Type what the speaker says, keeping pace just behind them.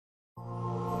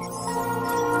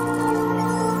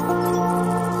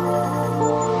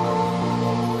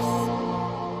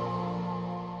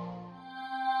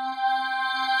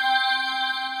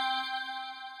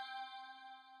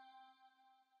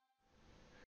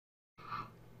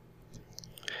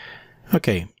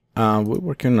Okay, we're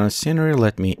working on a scenery.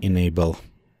 Let me enable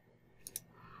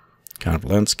kind of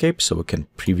landscape so we can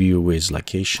preview with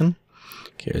location.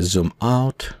 Okay, zoom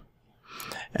out.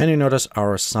 And you notice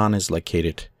our sun is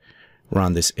located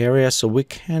around this area, so we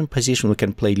can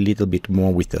play a little bit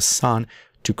more with the sun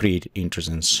to create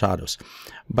interesting shadows.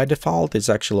 By default, it's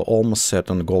actually almost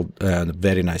set on gold,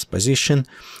 very nice position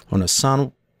on the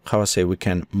sun. How I say, we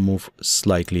can move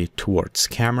slightly towards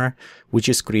camera, which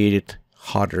is created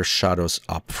harder shadows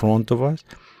up front of us.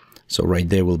 So right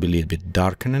there will be a little bit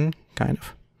darkening, kind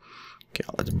of. Okay,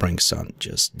 let's bring sun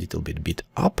just a little bit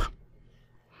up.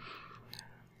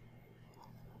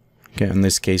 Okay, in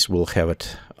this case, we'll have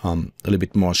it a little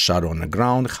bit more shadow on the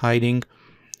ground, hiding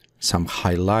some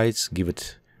highlights, give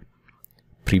it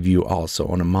preview also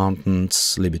on the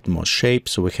mountains, a little bit more shape.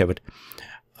 So we have it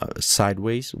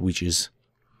sideways, which is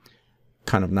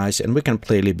kind of nice. And we can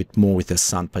play a little bit more with the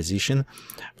sun position.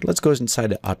 Let's go inside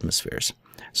the atmospheres.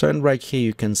 So and right here,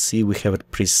 you can see we have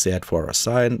it preset for our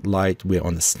side light. We're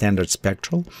on the standard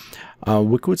spectral.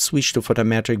 We could switch to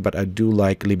photometric, but I do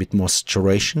like a little bit more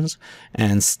saturations,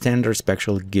 and standard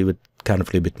spectral give it kind of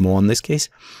a little bit more in this case.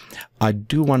 I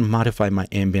do want to modify my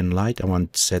ambient light. I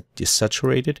want to set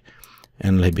desaturated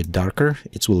and a little bit darker.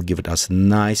 It will give it us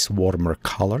nice warmer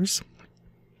colors.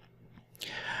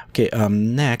 Okay,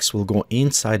 next we'll go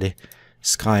inside the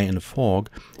sky and fog,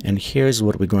 and here's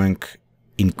what we're going to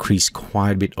increase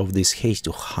quite a bit of this haze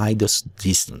to hide this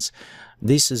distance.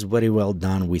 This is very well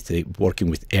done with working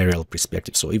with aerial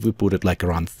perspective. So if we put it like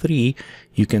around 3,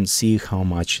 you can see how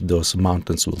much those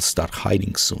mountains will start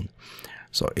hiding soon.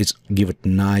 So it's give it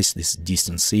nice this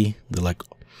distance. See, they like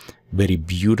very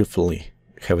beautifully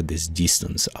have this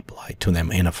distance applied to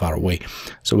them in a far away.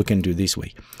 So we can do this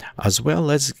way as well.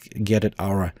 Let's get it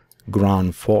our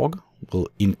ground fog will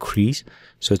increase,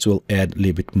 so it will add a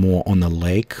little bit more on the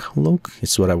lake look.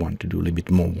 It's what I want to do, a little bit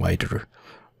more wider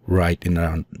right in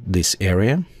around this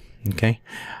area. Okay,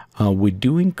 we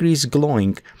do increase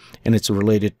glowing, and it's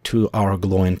related to our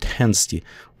glow intensity.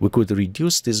 We could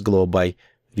reduce this glow by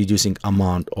reducing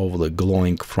amount of the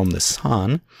glowing from the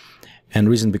sun, and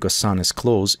reason because sun is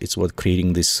close, it's what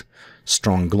creating this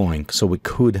strong glowing. So we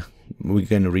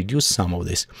can reduce some of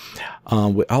this.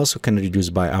 We also can reduce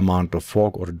by amount of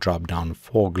fog or drop down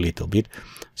fog a little bit.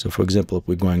 So for example, if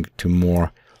we're going to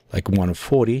more like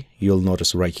 140, you'll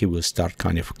notice right here we'll start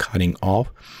kind of cutting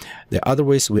off. The other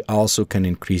ways we also can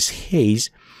increase haze,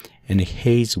 and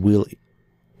haze will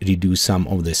reduce some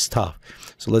of this stuff.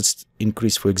 So let's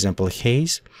increase, for example,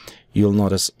 haze. You'll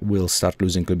notice we'll start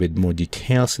losing a little bit more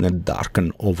details and then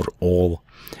darken overall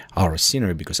our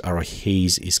scenery because our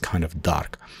haze is kind of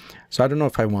dark. So I don't know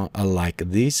if I like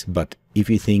this, but if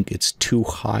you think it's too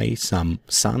high, some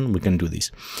sun, we can do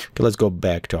this. Okay, let's go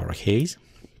back to our haze.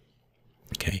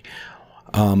 Okay,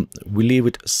 we leave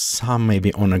it some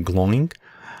maybe on a glowing.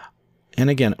 And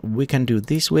again, we can do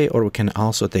this way, or we can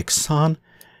also take sun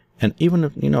and even,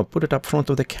 put it up front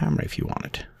of the camera if you want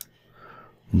it.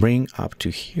 Bring up to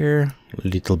here, a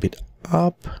little bit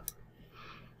up,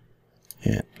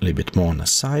 and a little bit more on the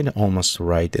side, almost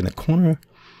right in the corner.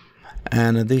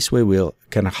 And this way we'll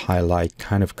kind of highlight,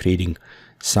 kind of creating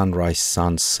sunrise,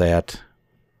 sunset,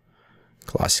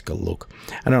 classical look.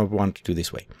 I don't want to do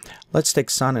this way. Let's take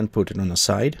sun and put it on the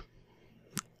side.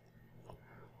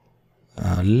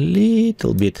 A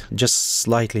little bit, just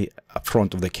slightly up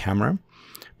front of the camera,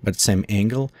 but same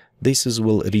angle. This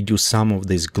will reduce some of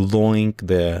this glowing,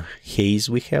 the haze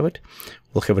we have it.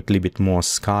 We'll have it a little bit more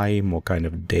sky, more kind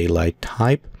of daylight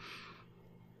type.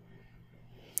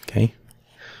 Okay.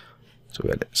 So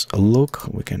there's a look.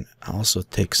 We can also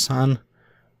take sun,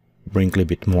 bring a little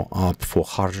bit more up for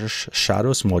harsher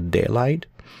shadows, more daylight.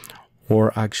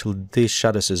 Or actually, these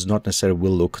shadows is not necessarily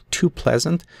will look too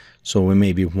pleasant. So we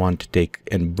maybe want to take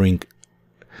and bring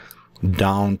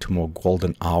down to more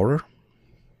golden hour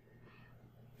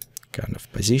kind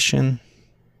of position.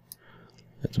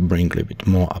 Let's bring a little bit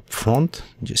more up front.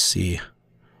 Just see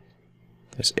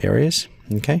these areas.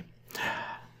 Okay.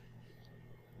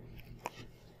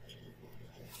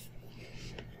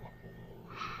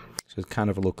 So it kind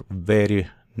of look very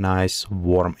nice,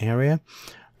 warm area.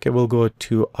 Okay, we'll go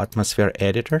to atmosphere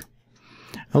editor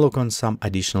and look on some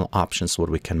additional options what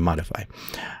we can modify.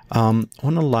 On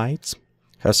the lights,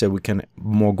 as I say, we can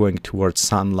more going towards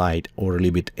sunlight or a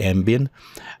little bit ambient.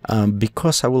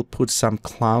 Because I will put some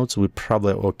clouds, we're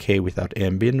probably okay without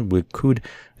ambient. We could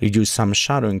reduce some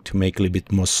shadowing to make a little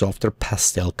bit more softer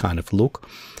pastel kind of look.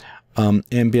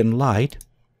 Ambient light,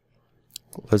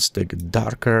 let's take it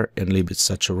darker and a little bit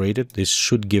saturated. This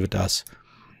should give it us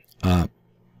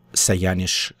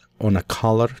cyanish on a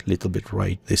color, little bit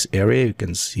right this area. You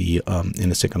can see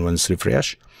in a second when it's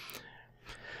refresh.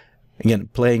 Again,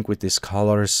 playing with these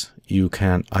colors, you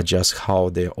can adjust how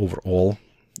the overall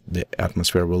the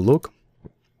atmosphere will look.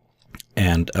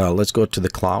 And let's go to the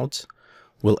clouds.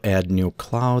 We'll add new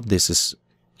cloud. This is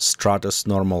stratus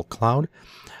normal cloud.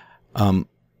 And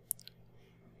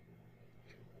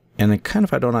it kind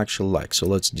of I don't actually like, so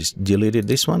let's just delete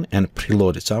this one and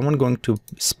preload it. So I'm going to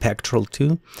spectral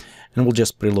 2, and we'll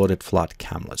just preload it flat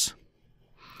canvas.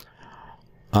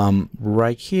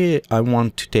 Right here I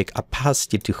want to take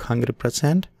opacity to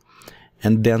 100%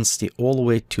 and density all the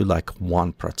way to like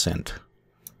 1%.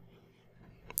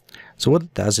 So what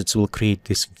it does, it will create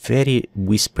this very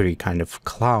whispery kind of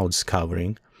clouds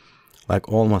covering, like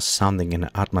almost something in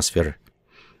the atmosphere.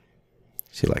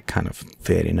 See, like kind of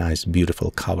very nice,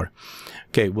 beautiful cover.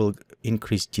 Okay, we'll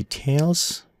increase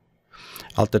details.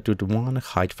 Altitude 1,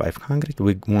 height 500.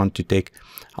 We want to take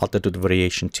altitude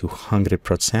variation to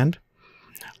 100%.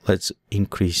 Let's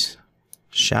increase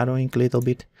shadowing a little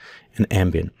bit and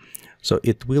ambient. So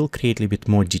it will create a little bit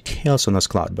more details on this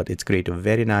cloud, but it's create a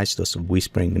very nice, those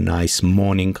whispering, nice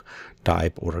morning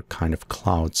type or kind of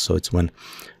clouds. So it's when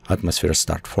atmosphere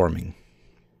start forming.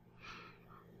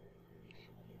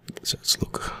 So let's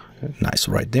look nice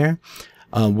right there.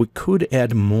 We could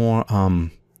add more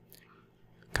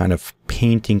kind of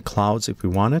painting clouds if we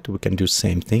wanted. We can do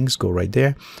same things. Go right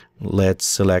there. Let's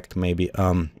select maybe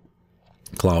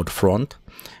cloud front.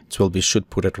 It will be should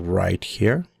put it right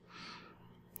here,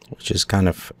 which is kind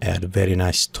of add a very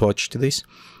nice touch to this.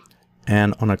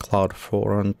 And on a cloud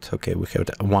front, okay, we have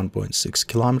 1.6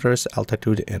 kilometers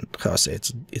altitude, and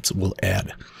it will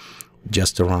add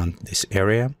just around this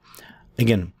area.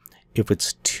 Again, if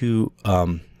it's too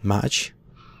much,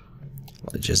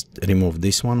 let's just remove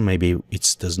this one. Maybe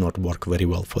it does not work very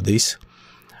well for this.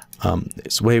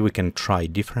 This way we can try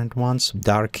different ones.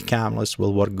 Dark canvas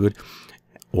will work good,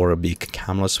 or a big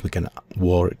canvas. We can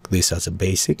work this as a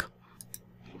basic.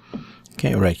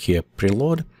 Okay, right here,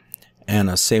 preload.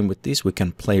 And same with this, we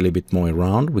can play a little bit more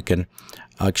around. We can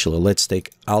actually, let's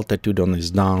take altitude on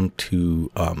this down to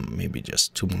maybe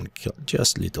just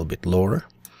just a little bit lower.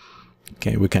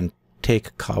 Okay, we can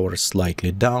take cover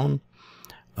slightly down.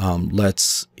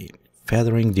 Let's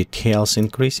feathering, details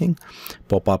increasing,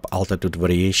 pop up altitude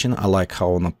variation. I like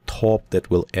how on the top that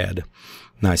will add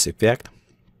nice effect,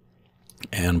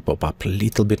 and pop up a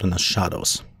little bit on the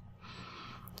shadows.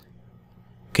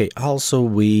 Okay, also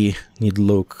we need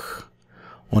look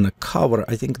on a cover.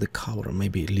 I think the cover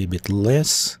maybe a little bit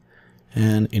less,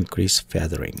 and increase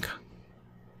feathering.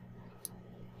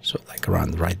 So like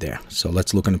around right there. So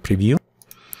let's look in the preview.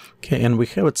 Okay, and we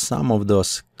have some of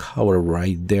those cover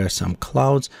right there, some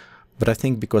clouds, but I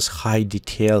think because high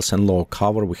details and low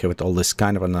cover, we have it all this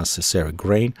kind of unnecessary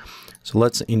grain. So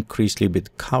let's increase a little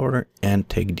bit cover and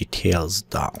take details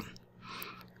down.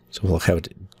 So we'll have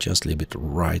it just a little bit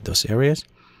right those areas.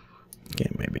 Okay,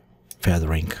 maybe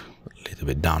feathering a little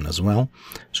bit down as well.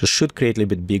 So should create a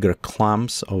little bit bigger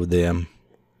clumps of the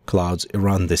clouds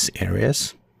around these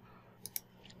areas.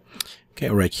 Okay,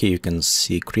 right here you can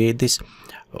see create this.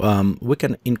 We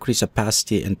can increase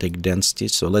opacity and take density.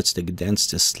 So let's take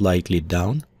density slightly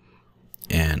down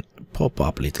and pop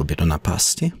up a little bit on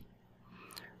opacity.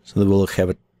 So that we'll have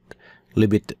it a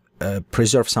little bit,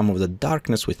 preserve some of the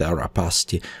darkness with our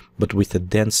opacity, but with the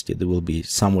density there will be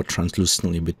somewhat translucent, a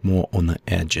little bit more on the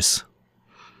edges.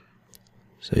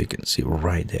 So you can see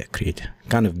right there, create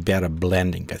kind of better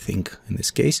blending, I think, in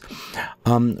this case.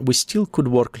 We still could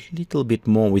work a little bit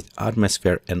more with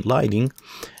atmosphere and lighting,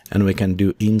 and we can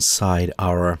do inside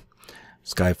our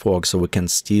sky fog, so we can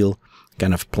still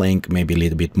kind of playing maybe a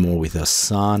little bit more with the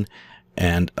sun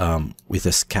and with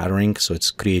the scattering, so it's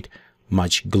create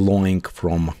much glowing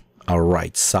from our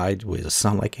right side with the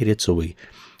sunlight hit it, so we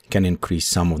can increase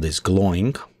some of this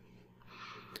glowing,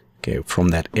 okay, from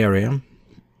that area.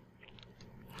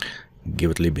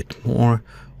 Give it a little bit more.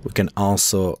 We can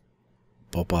also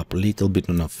pop up a little bit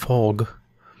on a fog,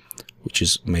 which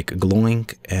is make glowing,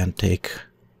 and take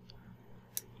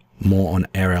more on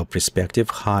aerial perspective,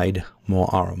 hide more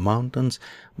our mountains.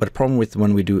 But the problem with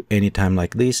when we do any time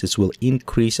like this, it will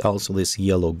increase also this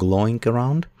yellow glowing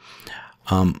around.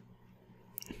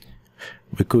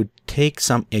 We could take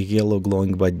some yellow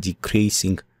glowing by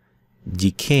decreasing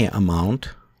decay amount.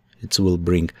 It will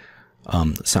bring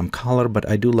some color, but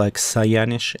I do like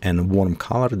cyanish and warm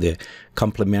color. They're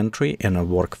complementary and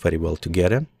work very well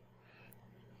together.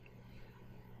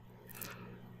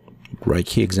 Right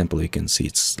here, example, you can see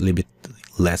it's a little bit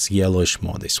less yellowish,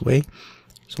 more this way.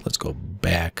 So let's go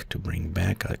back to bring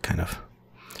back a kind of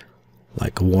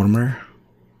like warmer.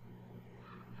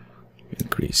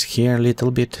 Increase here a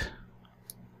little bit.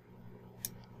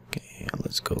 Okay,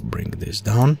 let's go bring this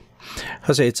down.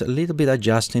 I say it's a little bit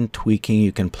adjusting, tweaking,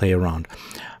 you can play around.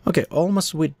 Okay,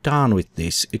 almost we're done with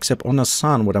this, except on the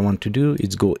sun, what I want to do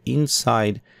is go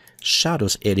inside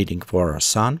shadows editing for our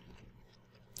sun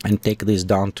and take this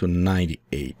down to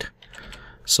 98.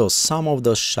 So some of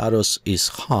those shadows is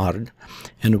hard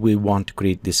and we want to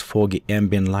create this foggy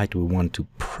ambient light. We want to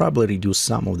probably reduce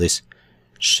some of this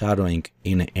shadowing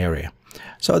in an area.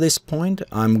 So at this point,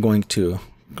 I'm going to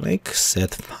click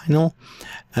set final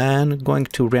and going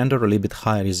to render a little bit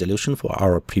higher resolution for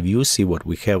our preview, see what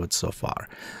we have it so far.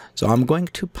 So I'm going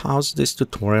to pause this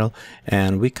tutorial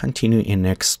and we continue in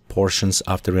next portions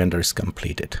after render is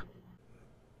completed.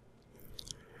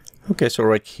 Okay, so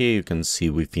right here you can see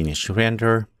we finished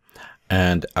render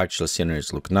and actual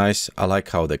sceneries look nice. I like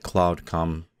how the cloud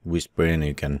come whispering.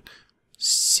 You can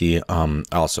see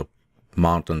also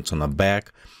mountains on the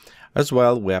back. As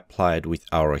well, we applied with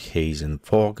our haze and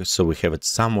fog, so we have it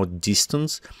somewhat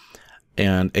distance.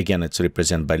 And again, it's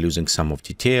represented by losing some of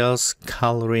details,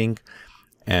 coloring,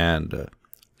 and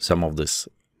some of this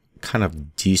kind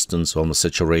of distance, almost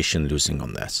saturation losing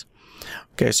on this.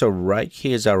 Okay, so right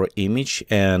here is our image,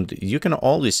 and you can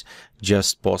always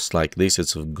just post like this.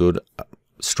 It's a good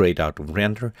straight out of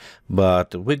render,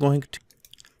 but we're going to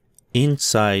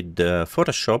inside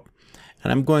Photoshop,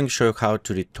 and I'm going to show you how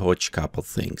to retouch a couple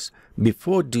things.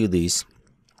 Before do this,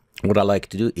 what I like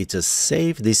to do is to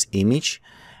save this image,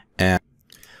 and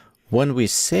when we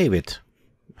save it,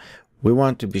 we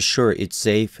want to be sure it's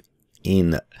safe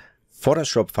in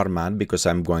Photoshop format because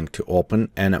I'm going to open,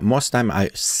 and most time I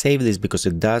save this because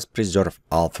it does preserve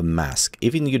alpha mask.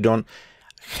 Even you don't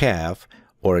have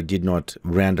or did not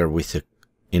render with it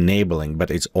enabling,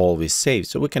 but it's always saved,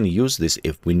 so we can use this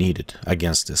if we need it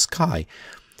against the sky.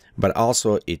 But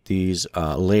also it is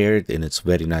layered and it's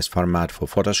very nice format for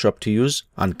Photoshop to use,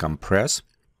 uncompress.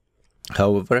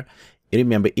 However,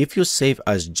 remember, if you save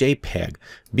as JPEG,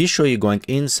 be sure you're going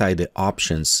inside the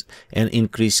options and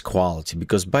increase quality,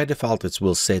 because by default it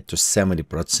will set to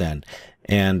 70%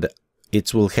 and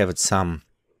it will have some,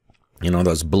 you know,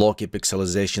 those blocky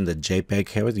pixelization that JPEG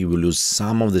have. You will lose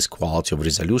some of this quality of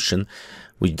resolution,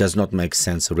 which does not make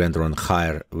sense to render on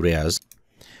higher res.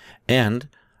 And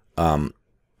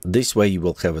this way you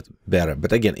will have it better.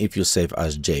 But again, if you save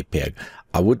as JPEG,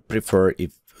 I would prefer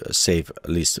if save at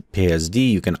least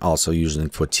PSD. You can also use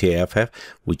it for TFF,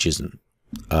 which is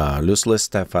lossless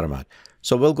type format.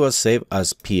 So we'll go save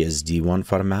as PSD1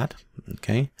 format.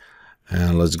 Okay,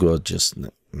 and let's go just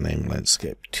name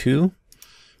landscape 2.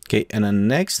 Okay, and the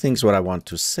next things what I want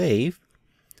to save,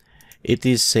 it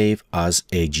is save as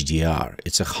HDR.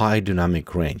 It's a high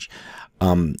dynamic range.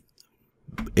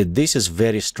 This is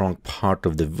very strong part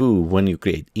of the VUE. When you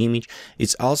create image,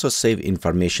 it's also save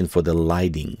information for the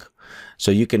lighting.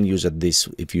 So you can use this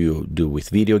if you do with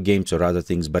video games or other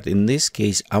things. But in this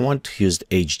case, I want to use the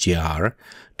HDR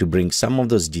to bring some of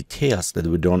those details that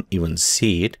we don't even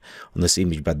see it on this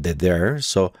image, but they're there.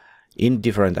 So in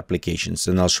different applications,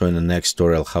 and I'll show in the next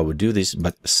tutorial how we do this,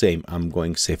 but same, I'm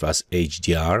going to save as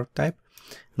HDR type,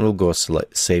 and we'll go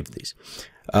select, save this.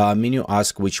 Menu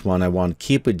ask which one I want,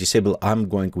 keep it, disable. I'm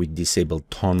going with disable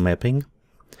tone mapping.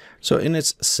 So in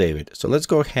it's save it. So let's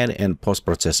go ahead and post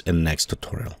process in next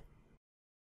tutorial.